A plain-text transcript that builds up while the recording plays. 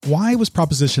Why was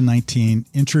Proposition 19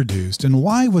 introduced, and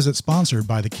why was it sponsored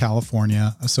by the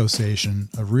California Association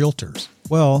of Realtors?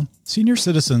 Well, senior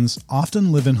citizens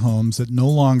often live in homes that no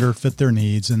longer fit their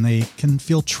needs, and they can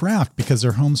feel trapped because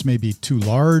their homes may be too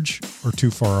large or too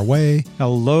far away.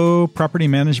 Hello, property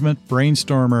management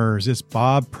brainstormers. It's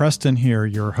Bob Preston here,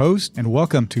 your host, and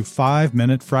welcome to 5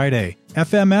 Minute Friday.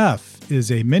 FMF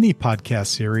is a mini podcast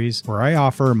series where I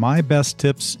offer my best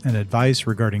tips and advice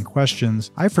regarding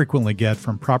questions I frequently get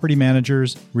from property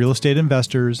managers, real estate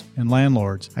investors, and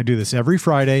landlords. I do this every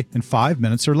Friday in 5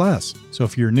 minutes or less. So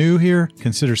if you're new here,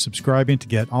 consider subscribing to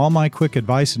get all my quick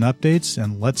advice and updates,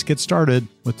 and let's get started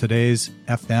with today's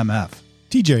FMF.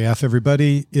 TJF,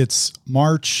 everybody. It's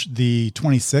March the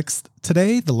 26th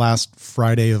today, the last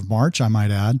Friday of March, I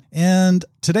might add. And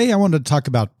today I wanted to talk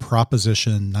about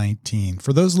Proposition 19.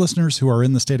 For those listeners who are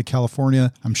in the state of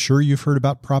California, I'm sure you've heard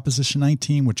about Proposition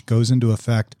 19, which goes into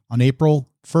effect on April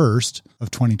 1st of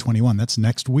 2021. That's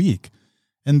next week.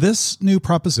 And this new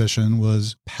proposition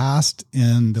was passed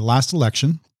in the last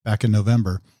election back in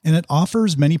November, and it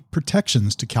offers many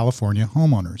protections to California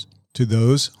homeowners. To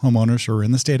those homeowners who are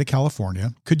in the state of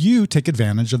California, could you take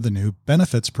advantage of the new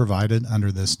benefits provided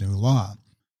under this new law?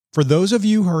 For those of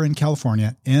you who are in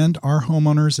California and are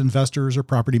homeowners, investors, or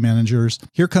property managers,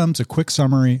 here comes a quick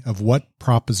summary of what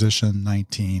Proposition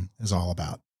 19 is all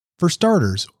about. For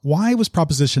starters, why was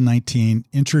Proposition 19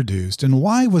 introduced, and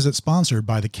why was it sponsored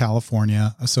by the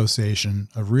California Association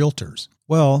of Realtors?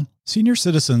 Well, senior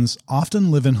citizens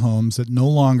often live in homes that no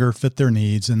longer fit their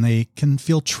needs, and they can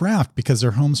feel trapped because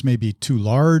their homes may be too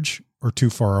large or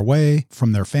too far away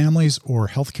from their families or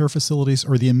healthcare facilities,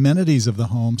 or the amenities of the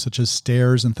home, such as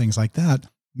stairs and things like that,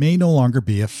 may no longer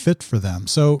be a fit for them.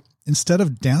 So instead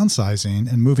of downsizing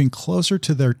and moving closer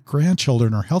to their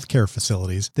grandchildren or healthcare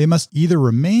facilities, they must either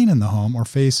remain in the home or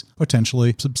face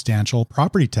potentially substantial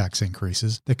property tax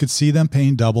increases that could see them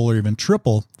paying double or even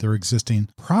triple their existing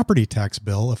property tax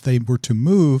bill if they were to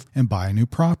move and buy a new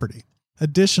property.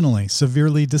 Additionally,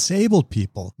 severely disabled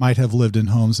people might have lived in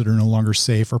homes that are no longer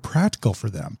safe or practical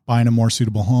for them. Buying a more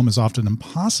suitable home is often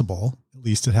impossible, at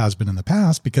least it has been in the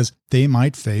past, because they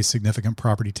might face significant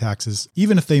property taxes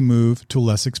even if they move to a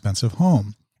less expensive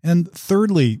home. And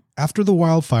thirdly, after the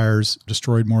wildfires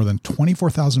destroyed more than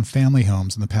 24,000 family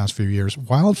homes in the past few years,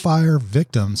 wildfire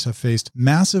victims have faced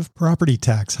massive property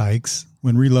tax hikes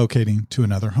when relocating to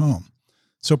another home.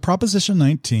 So Proposition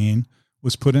 19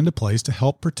 was put into place to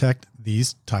help protect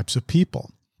these types of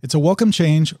people. It's a welcome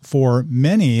change for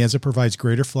many as it provides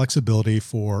greater flexibility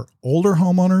for older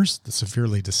homeowners, the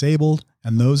severely disabled,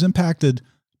 and those impacted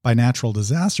by natural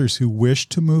disasters who wish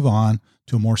to move on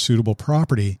to a more suitable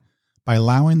property by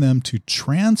allowing them to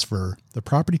transfer the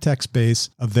property tax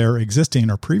base of their existing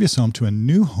or previous home to a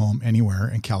new home anywhere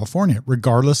in California,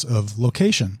 regardless of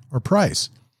location or price,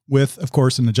 with, of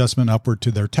course, an adjustment upward to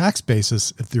their tax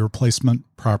basis if the replacement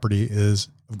property is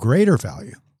of greater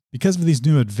value. Because of these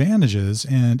new advantages,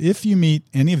 and if you meet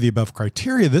any of the above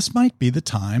criteria, this might be the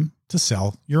time to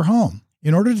sell your home.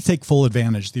 In order to take full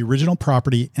advantage, the original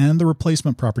property and the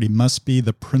replacement property must be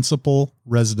the principal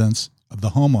residence of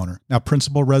the homeowner. Now,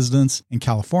 principal residence in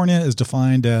California is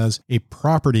defined as a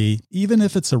property, even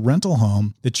if it's a rental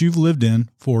home, that you've lived in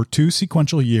for 2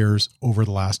 sequential years over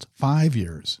the last 5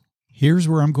 years. Here's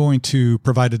where I'm going to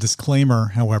provide a disclaimer,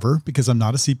 however, because I'm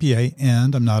not a CPA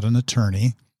and I'm not an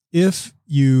attorney. If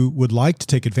you would like to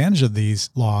take advantage of these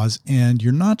laws and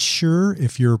you're not sure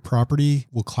if your property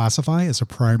will classify as a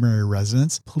primary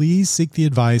residence, please seek the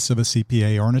advice of a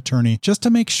CPA or an attorney just to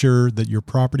make sure that your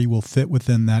property will fit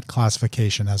within that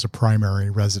classification as a primary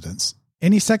residence.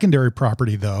 Any secondary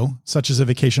property, though, such as a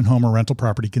vacation home or rental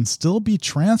property, can still be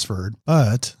transferred,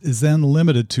 but is then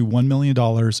limited to $1 million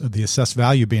of the assessed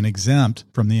value being exempt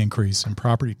from the increase in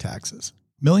property taxes.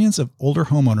 Millions of older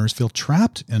homeowners feel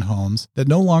trapped in homes that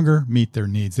no longer meet their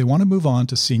needs. They want to move on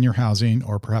to senior housing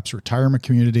or perhaps retirement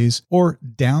communities or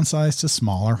downsize to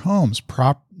smaller homes.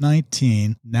 Prop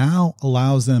 19 now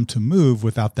allows them to move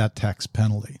without that tax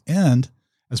penalty. And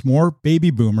as more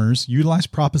baby boomers utilize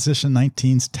Proposition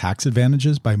 19's tax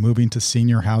advantages by moving to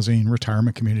senior housing,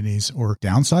 retirement communities, or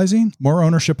downsizing, more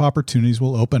ownership opportunities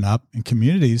will open up in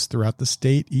communities throughout the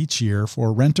state each year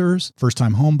for renters,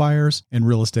 first-time home buyers, and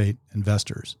real estate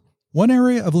investors. One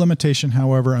area of limitation,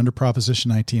 however, under Proposition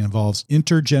 19 involves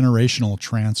intergenerational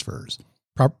transfers.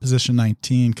 Proposition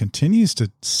 19 continues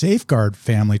to safeguard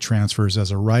family transfers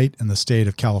as a right in the state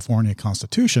of California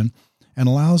Constitution, and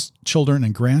allows children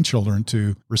and grandchildren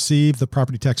to receive the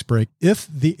property tax break if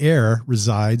the heir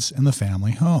resides in the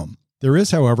family home. There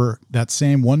is, however, that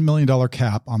same $1 million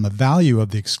cap on the value of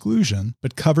the exclusion,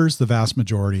 but covers the vast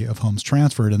majority of homes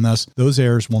transferred, and thus those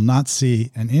heirs will not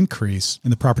see an increase in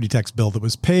the property tax bill that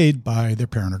was paid by their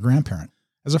parent or grandparent.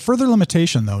 As a further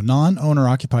limitation, though, non-owner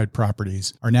occupied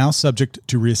properties are now subject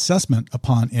to reassessment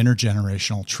upon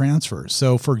intergenerational transfers.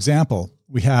 So, for example,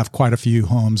 we have quite a few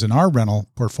homes in our rental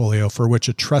portfolio for which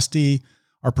a trustee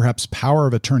or perhaps power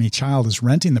of attorney child is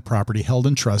renting the property held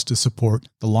in trust to support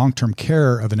the long-term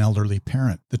care of an elderly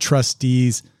parent. The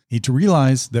trustees need to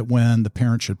realize that when the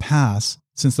parent should pass,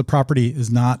 since the property is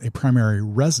not a primary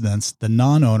residence, the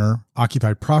non-owner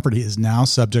occupied property is now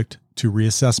subject to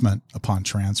reassessment upon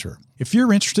transfer. If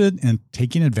you're interested in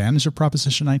taking advantage of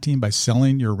Proposition 19 by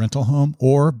selling your rental home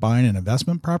or buying an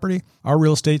investment property, our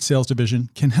real estate sales division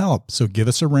can help. So give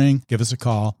us a ring, give us a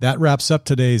call. That wraps up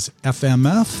today's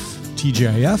FMF,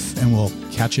 TGIF, and we'll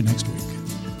catch you next week.